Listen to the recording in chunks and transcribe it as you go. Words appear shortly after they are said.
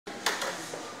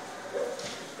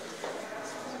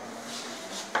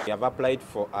We have applied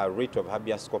for a writ of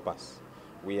habeas corpus.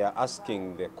 We are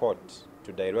asking the court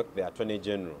to direct the Attorney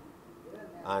General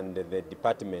and the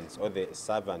departments or the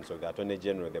servants of the Attorney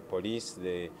General, the police,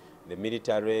 the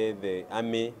military, the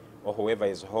army, or whoever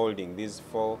is holding these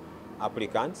 4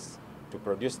 applicants to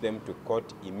produce them to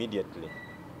court immediately,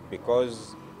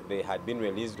 because they had been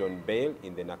released on bail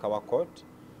in the Nakawa court,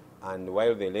 and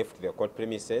while they left the court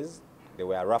premises, they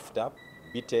were roughed up,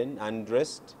 beaten,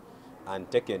 undressed,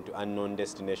 and taken to unknown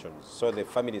destinations. So the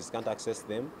families can't access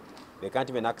them. They can't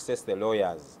even access the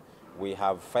lawyers. We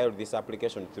have filed this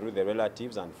application through the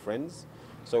relatives and friends.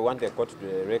 So we want the court to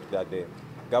direct that the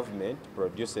government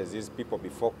produces these people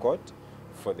before court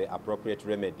for the appropriate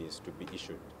remedies to be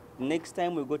issued. Next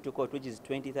time we go to court, which is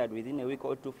 23rd, within a week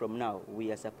or 2 from now,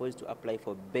 we are supposed to apply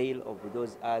for bail of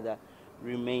those other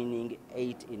remaining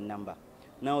 8 in number.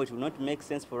 Now, it will not make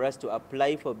sense for us to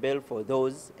apply for bail for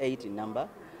those 8 in number,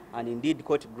 and indeed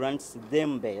court grants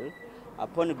them bail.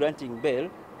 Upon granting bail,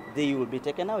 they will be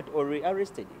taken out or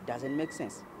rearrested. It doesn't make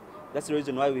sense. That's the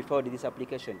reason why we filed this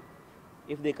application.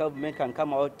 If the government can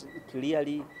come out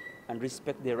clearly and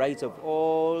respect the rights of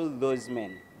all those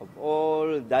men, of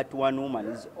all that one woman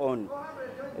is on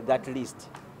that list,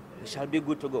 we shall be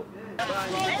good to go.